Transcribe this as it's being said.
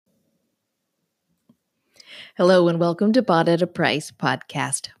Hello and welcome to Bought at a Price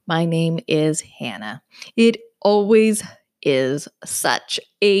podcast. My name is Hannah. It always is such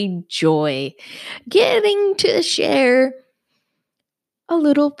a joy getting to share a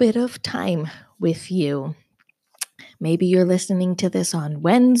little bit of time with you. Maybe you're listening to this on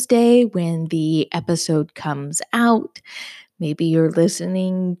Wednesday when the episode comes out. Maybe you're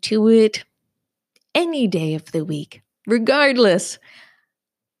listening to it any day of the week. Regardless,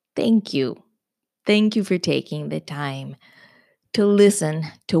 thank you. Thank you for taking the time to listen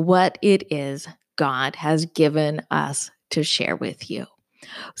to what it is God has given us to share with you.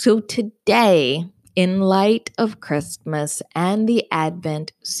 So today, in light of Christmas and the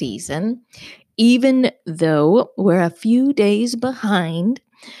Advent season, even though we're a few days behind,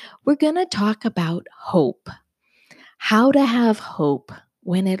 we're going to talk about hope. How to have hope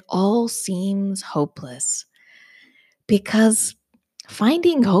when it all seems hopeless. Because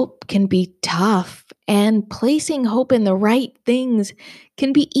finding hope can be tough, and placing hope in the right things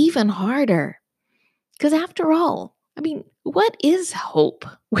can be even harder. Because after all, what is hope?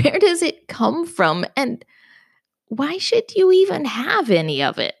 Where does it come from? And why should you even have any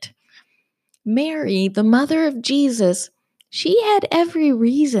of it? Mary, the mother of Jesus, she had every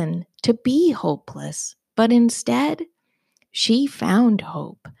reason to be hopeless, but instead, she found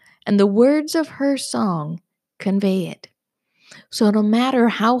hope, and the words of her song convey it. So no matter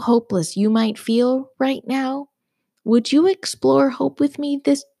how hopeless you might feel right now, would you explore hope with me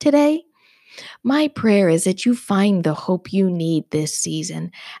today? My prayer is that you find the hope you need this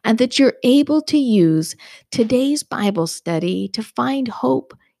season and that you're able to use today's Bible study to find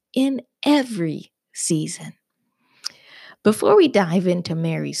hope in every season. Before we dive into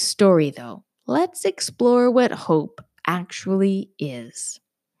Mary's story, though, let's explore what hope actually is.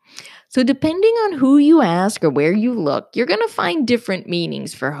 So, depending on who you ask or where you look, you're going to find different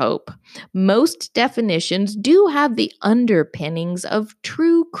meanings for hope. Most definitions do have the underpinnings of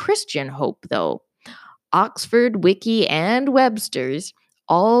true Christian hope, though. Oxford, Wiki, and Webster's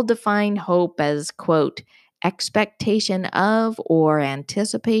all define hope as, quote, expectation of or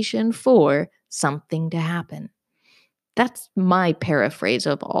anticipation for something to happen. That's my paraphrase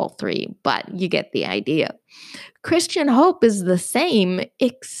of all three, but you get the idea. Christian hope is the same,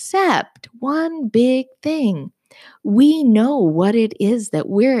 except one big thing. We know what it is that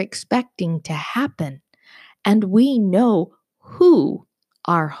we're expecting to happen, and we know who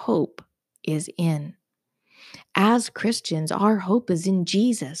our hope is in. As Christians, our hope is in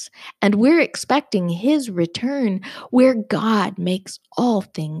Jesus, and we're expecting his return where God makes all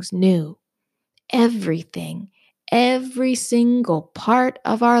things new. Everything, every single part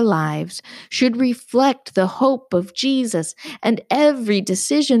of our lives should reflect the hope of Jesus, and every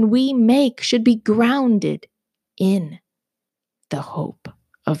decision we make should be grounded in the hope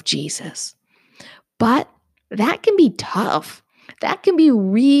of Jesus. But that can be tough. That can be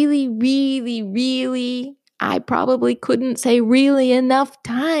really, really, really, I probably couldn't say really enough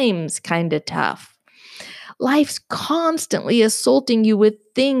times kind of tough. Life's constantly assaulting you with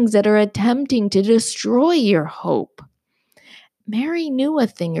things that are attempting to destroy your hope. Mary knew a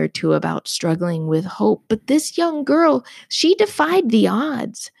thing or two about struggling with hope, but this young girl, she defied the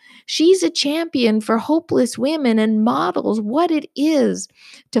odds. She's a champion for hopeless women and models what it is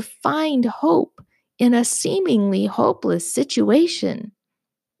to find hope in a seemingly hopeless situation.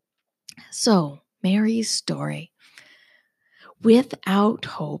 So, Mary's story. Without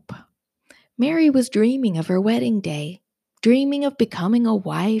hope. Mary was dreaming of her wedding day, dreaming of becoming a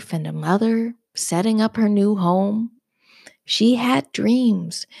wife and a mother, setting up her new home. She had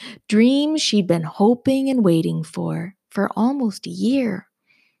dreams she'd been hoping and waiting for almost a year.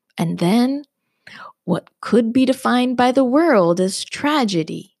 And then, what could be defined by the world as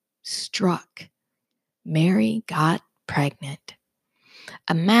tragedy struck. Mary got pregnant.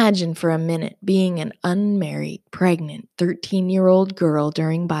 Imagine for a minute being an unmarried, pregnant 13-year-old girl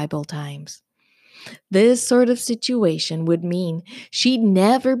during Bible times. This sort of situation would mean she'd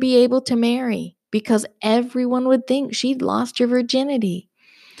never be able to marry because everyone would think she'd lost her virginity.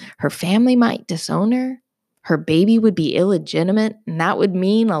 Her family might disown her. Her baby would be illegitimate, and that would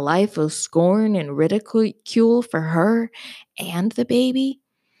mean a life of scorn and ridicule for her and the baby.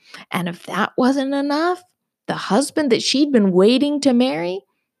 And if that wasn't enough, the husband that she'd been waiting to marry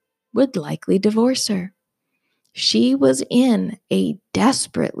would likely divorce her. She was in a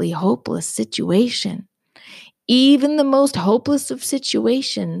desperately hopeless situation. Even the most hopeless of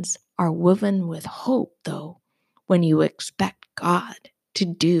situations are woven with hope, though, when you expect God to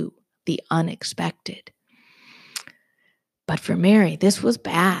do the unexpected. But for Mary, this was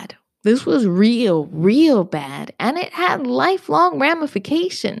bad. This was real bad, and it had lifelong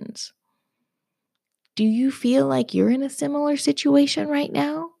ramifications. Do you feel like you're in a similar situation right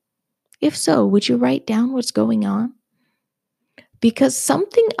now? If so, would you write down what's going on? Because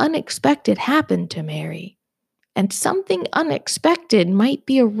something unexpected happened to Mary, and something unexpected might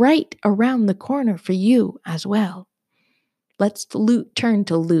be right around the corner for you as well. Let's turn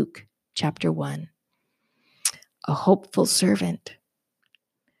to Luke chapter 1. A hopeful servant.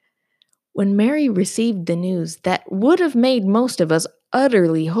 When Mary received the news that would have made most of us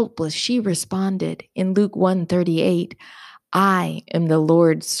utterly hopeless, she responded in Luke 1:38, I am the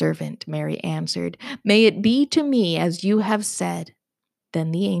Lord's servant, Mary answered. May it be to me as you have said.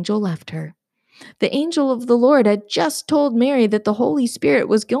 Then the angel left her. The angel of the Lord had just told Mary that the Holy Spirit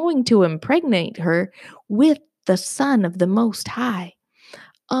was going to impregnate her with the Son of the Most High.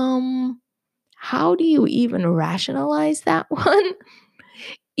 How do you even rationalize that one?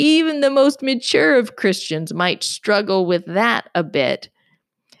 Even the most mature of Christians might struggle with that a bit.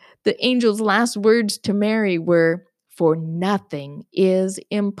 The angel's last words to Mary were, for nothing is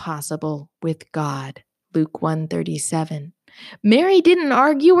impossible with God. Luke 1:37. Mary didn't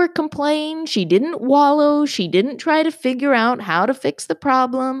argue or complain. She didn't wallow. She didn't try to figure out how to fix the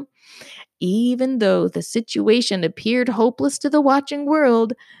problem. Even though the situation appeared hopeless to the watching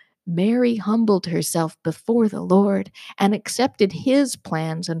world, Mary humbled herself before the Lord and accepted His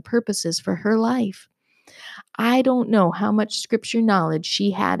plans and purposes for her life. I don't know how much scripture knowledge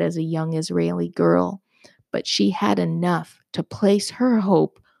she had as a young Israeli girl, but she had enough to place her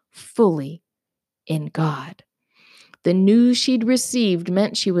hope fully in God. The news she'd received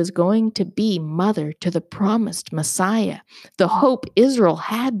meant she was going to be mother to the promised Messiah, the hope Israel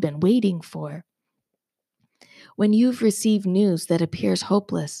had been waiting for. When you've received news that appears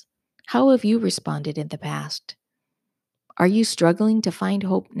hopeless, how have you responded in the past? Are you struggling to find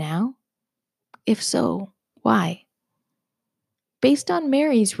hope now? If so, why? Based on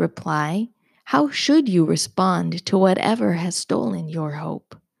Mary's reply, how should you respond to whatever has stolen your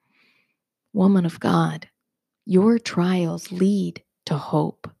hope? Woman of God, your trials lead to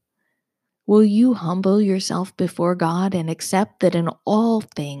hope. Will you humble yourself before God and accept that in all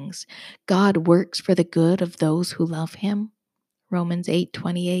things God works for the good of those who love Him? Romans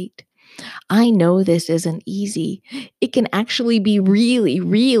 8:28. I know this isn't easy. It can actually be really,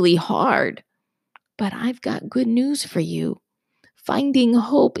 really hard. But I've got good news for you. Finding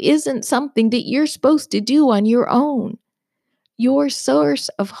hope isn't something that you're supposed to do on your own. Your source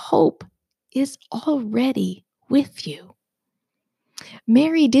of hope is already with you.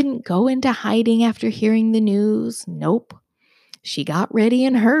 Mary didn't go into hiding after hearing the news. Nope. She got ready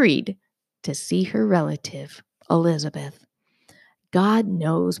and hurried to see her relative, Elizabeth. God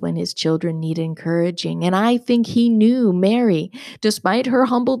knows when His children need encouraging, and I think He knew Mary, despite her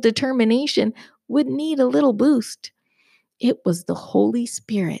humble determination, would need a little boost. It was the Holy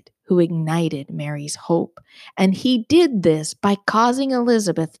Spirit who ignited Mary's hope, and He did this by causing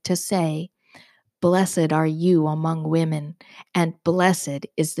Elizabeth to say, Blessed are you among women, and blessed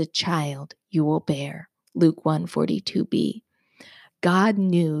is the child you will bear. Luke 1:42b. God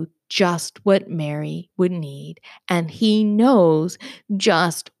knew just what Mary would need, and He knows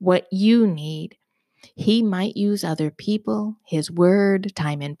just what you need. He might use other people, His word,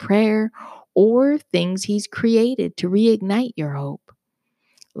 time in prayer, or things He's created to reignite your hope.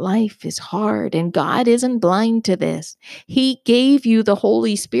 Life is hard, and God isn't blind to this. He gave you the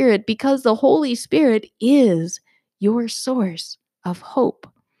Holy Spirit because the Holy Spirit is your source of hope.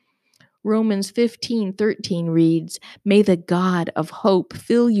 Romans 15:13 reads, May the God of hope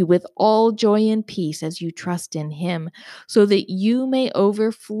fill you with all joy and peace as you trust in Him, so that you may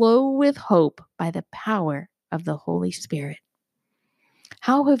overflow with hope by the power of the Holy Spirit.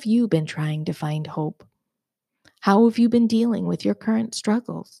 How have you been trying to find hope? How have you been dealing with your current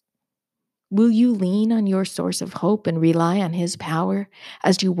struggles? Will you lean on your source of hope and rely on His power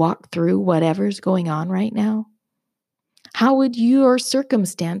as you walk through whatever's going on right now? How would your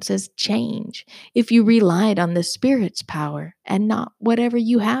circumstances change if you relied on the Spirit's power and not whatever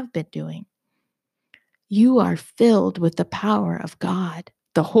you have been doing? You are filled with the power of God,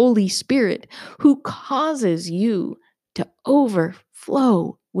 the Holy Spirit, who causes you to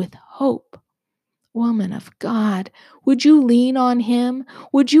overflow with hope. Woman of God, would you lean on Him?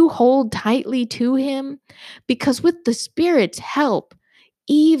 Would you hold tightly to Him? Because with the Spirit's help,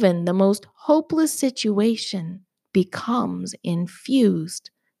 even the most hopeless situation becomes infused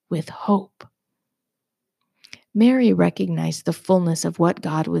with hope. Mary recognized the fullness of what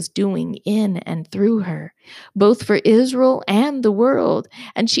God was doing in and through her, both for Israel and the world,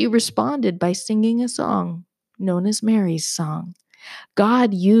 and she responded by singing a song known as Mary's Song.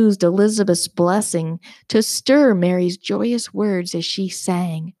 God used Elizabeth's blessing to stir Mary's joyous words as she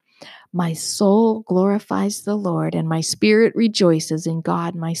sang, My soul glorifies the Lord, and my spirit rejoices in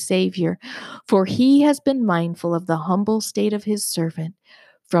God, my Savior, for he has been mindful of the humble state of his servant.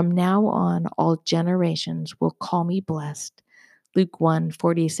 From now on, all generations will call me blessed. Luke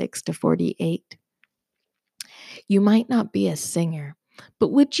 1:46-48. You might not be a singer,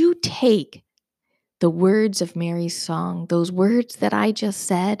 but would you take the words of Mary's song, those words that I just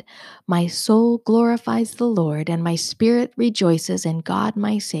said? My soul glorifies the Lord, and my spirit rejoices in God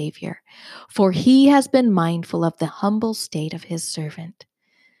my Savior, for he has been mindful of the humble state of his servant.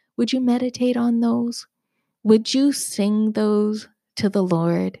 Would you meditate on those? Would you sing those to the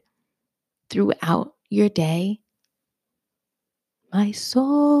Lord throughout your day? My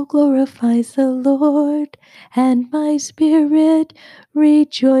soul glorifies the Lord, and my spirit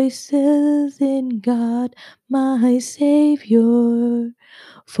rejoices in God, my Savior.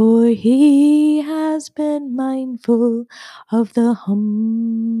 For he has been mindful of the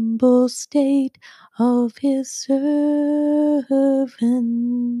humble state of his servant.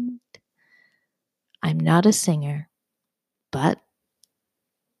 I'm not a singer, but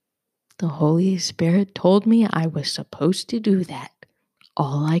the Holy Spirit told me I was supposed to do that.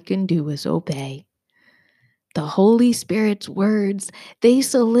 All I can do is obey. The Holy Spirit's words, they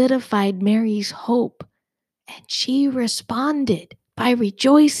solidified Mary's hope, and she responded by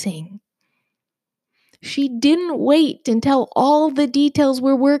rejoicing. She didn't wait until all the details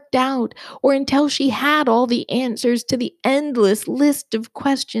were worked out or until she had all the answers to the endless list of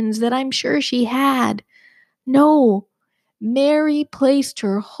questions that I'm sure she had. No, Mary placed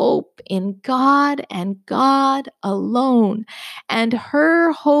her hope in God and God alone, and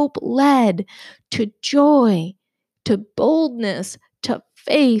her hope led to joy, to boldness, to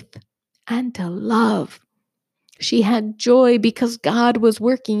faith, and to love. She had joy because God was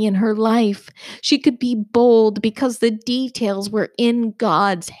working in her life. She could be bold because the details were in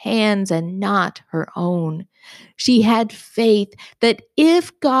God's hands and not her own. She had faith that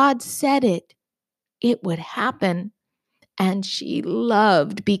if God said it, it would happen. And she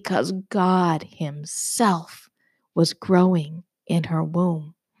loved because God Himself was growing in her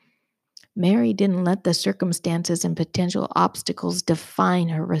womb. Mary didn't let the circumstances and potential obstacles define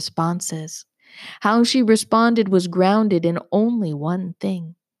her responses. How she responded was grounded in only one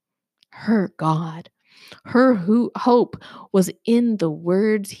thing: her God. Her hope was in the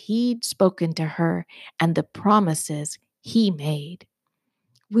words He'd spoken to her and the promises He made.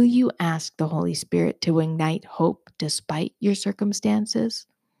 Will you ask the Holy Spirit to ignite hope despite your circumstances?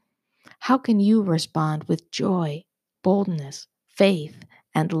 How can you respond with joy, boldness, faith,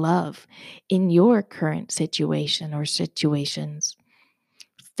 and love in your current situation or situations?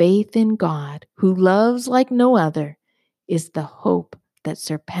 Faith in God, who loves like no other, is the hope that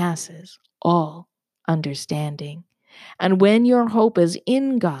surpasses all understanding. And when your hope is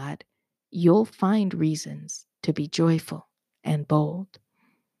in God, you'll find reasons to be joyful and bold.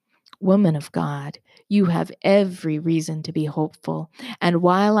 Woman of God, you have every reason to be hopeful. And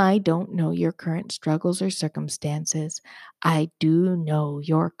while I don't know your current struggles or circumstances, I do know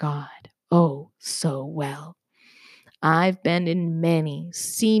your God, oh, so well. I've been in many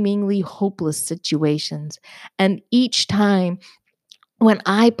seemingly hopeless situations, and each time when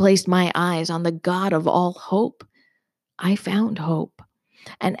I placed my eyes on the God of all hope, I found hope.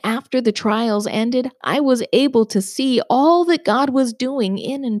 And after the trials ended, I was able to see all that God was doing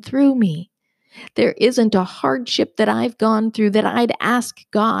in and through me. There isn't a hardship that I've gone through that I'd ask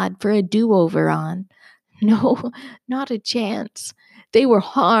God for a do-over on. No, not a chance. They were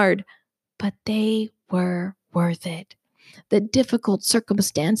hard, but they were worth it. The difficult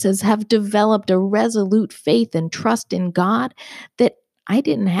circumstances have developed a resolute faith and trust in God that I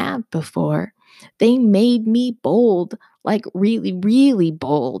didn't have before. They made me bold, like really, really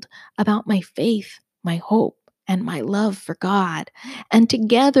bold about my faith, my hope, and my love for God. And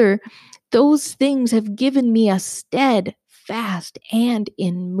together, those things have given me a steadfast and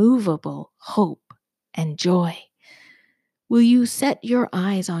immovable hope and joy. Will you set your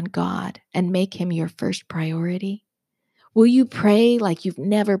eyes on God and make Him your first priority? Will you pray like you've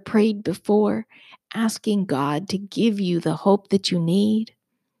never prayed before, asking God to give you the hope that you need?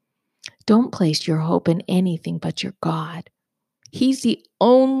 Don't place your hope in anything but your God. He's the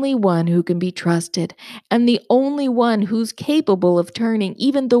only one who can be trusted and the only one who's capable of turning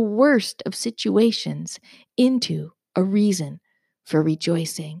even the worst of situations into a reason for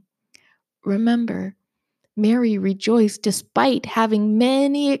rejoicing. Remember, Mary rejoiced despite having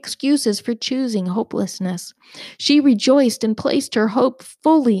many excuses for choosing hopelessness. She rejoiced and placed her hope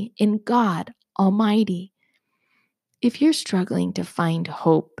fully in God Almighty. If you're struggling to find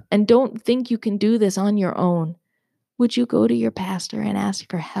hope and don't think you can do this on your own, would you go to your pastor and ask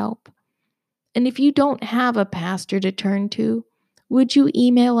for help? And if you don't have a pastor to turn to, would you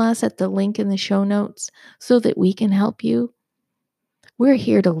email us at the link in the show notes so that we can help you? We're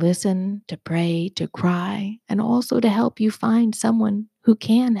here to listen, to pray, to cry, and also to help you find someone who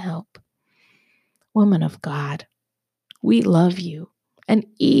can help. Woman of God, we love you. And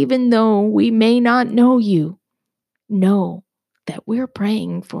even though we may not know you, know that we're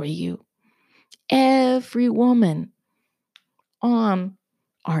praying for you. Every woman on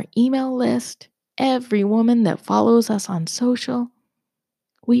our email list, every woman that follows us on social,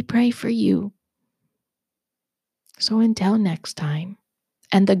 we pray for you. So until next time,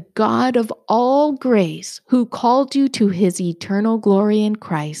 and the God of all grace, who called you to his eternal glory in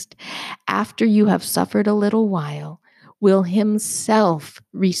Christ, after you have suffered a little while, will himself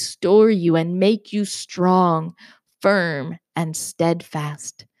restore you and make you strong, firm, and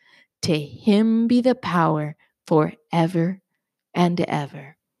steadfast. To him be the power forever and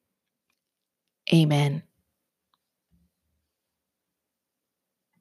ever. Amen.